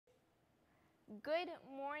Good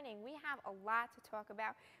morning. We have a lot to talk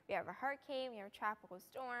about. We have a hurricane, we have a tropical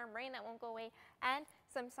storm, rain that won't go away, and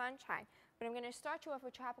some sunshine. But I'm going to start you off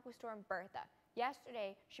with Tropical Storm Bertha.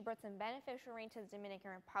 Yesterday, she brought some beneficial rain to the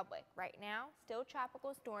Dominican Republic. Right now, still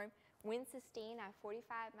tropical storm, winds sustained at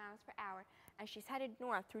 45 miles per hour, and she's headed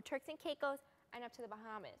north through Turks and Caicos and up to the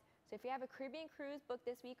Bahamas. So if you have a Caribbean cruise booked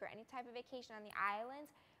this week or any type of vacation on the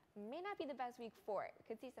islands, may not be the best week for it. We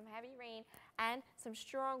could see some heavy rain and some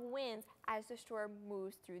strong winds as the storm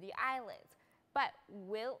moves through the islands. But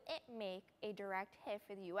will it make a direct hit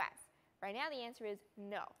for the U.S.? Right now the answer is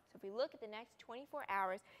no. So if we look at the next 24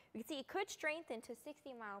 hours, we can see it could strengthen to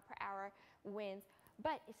 60-mile-per-hour winds,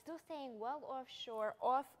 but it's still staying well offshore,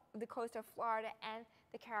 off the coast of Florida and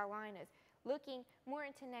the Carolinas. Looking more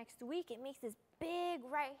into next week, it makes this big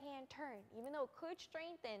right-hand turn. Even though it could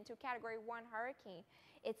strengthen to a Category 1 hurricane,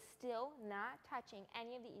 it's still not touching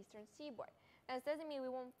any of the eastern seaboard. Now, this doesn't mean we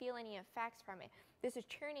won't feel any effects from it. This is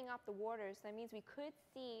churning up the waters, so that means we could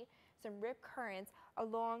see some rip currents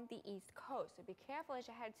along the east coast. So be careful as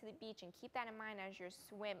you head to the beach and keep that in mind as you're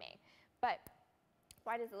swimming. But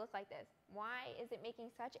why does it look like this? Why is it making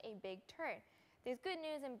such a big turn? There's good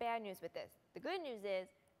news and bad news with this. The good news is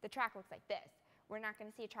the track looks like this. We're not going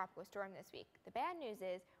to see a tropical storm this week. The bad news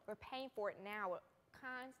is we're paying for it now with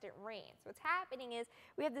constant rain. So what's happening is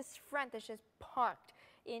we have this front that's just parked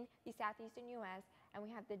in the southeastern U.S. and we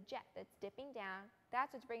have the jet that's dipping down. That's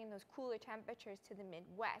what's bringing those cooler temperatures to the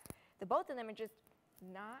Midwest. The both of them are just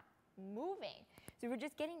not moving. So we're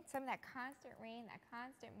just getting some of that constant rain, that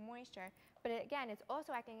constant moisture. But again, it's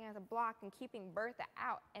also acting as a block and keeping Bertha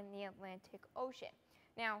out in the Atlantic Ocean.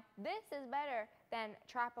 Now, this is better than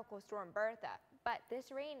Tropical Storm Bertha, but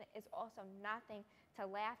this rain is also nothing to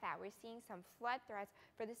laugh at. We're seeing some flood threats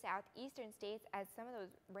for the southeastern states as some of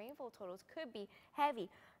those rainfall totals could be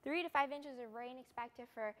heavy. 3 to 5 inches of rain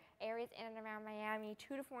expected for areas in and around Miami,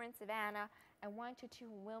 2 to 4 in Savannah, and 1 to 2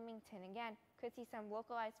 in Wilmington. Again, could see some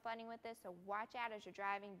localized flooding with this, so watch out as you're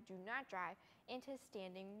driving. Do not drive into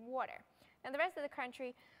standing water. Now, the rest of the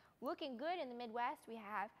country looking good in the Midwest. We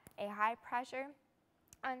have a high pressure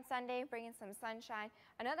on Sunday, bringing some sunshine.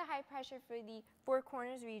 Another high pressure for the Four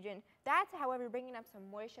Corners region. That's, however, bringing up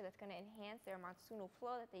some moisture that's going to enhance their monsoonal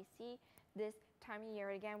flow that they see this time of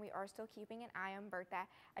year. Again, we are still keeping an eye on Bertha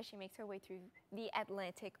as she makes her way through the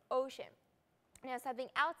Atlantic Ocean. Now,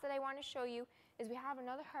 something else that I want to show you is we have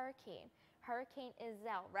another hurricane, Hurricane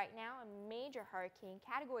Iselle. Right now, a major hurricane,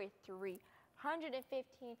 Category 3,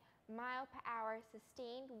 115-mile-per-hour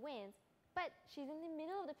sustained winds. But she's in the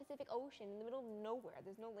middle of the Pacific Ocean, in the middle of nowhere.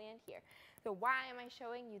 There's no land here. So why am I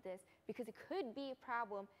showing you this? Because it could be a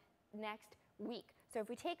problem next week. So if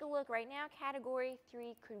we take a look right now, Category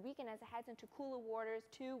 3 could weaken as it heads into cooler waters,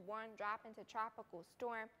 2, 1, drop into tropical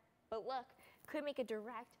storm. But look, could make a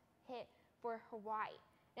direct hit for Hawaii.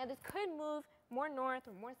 Now this could move more north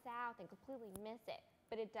or more south and completely miss it.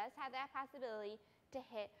 But it does have that possibility to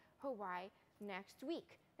hit Hawaii next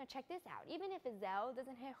week. Now check this out. Even if Iselle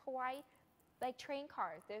doesn't hit Hawaii, like train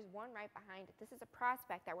cars, there's one right behind it. This is a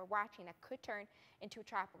prospect that we're watching that could turn into a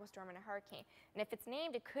tropical storm and a hurricane. And if it's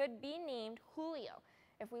named, it could be named Julio.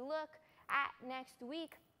 If we look at next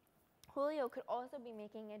week, Julio could also be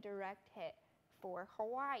making a direct hit for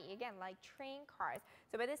Hawaii, again, like train cars.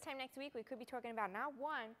 So by this time next week, we could be talking about not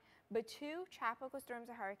 1, but 2 tropical storms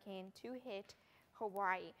or hurricane to hit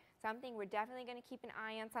Hawaii. Something we're definitely going to keep an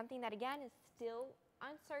eye on, something that, again, is still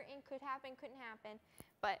uncertain, could happen, couldn't happen,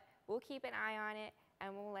 but we'll keep an eye on it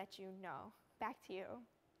and we'll let you know. Back to you.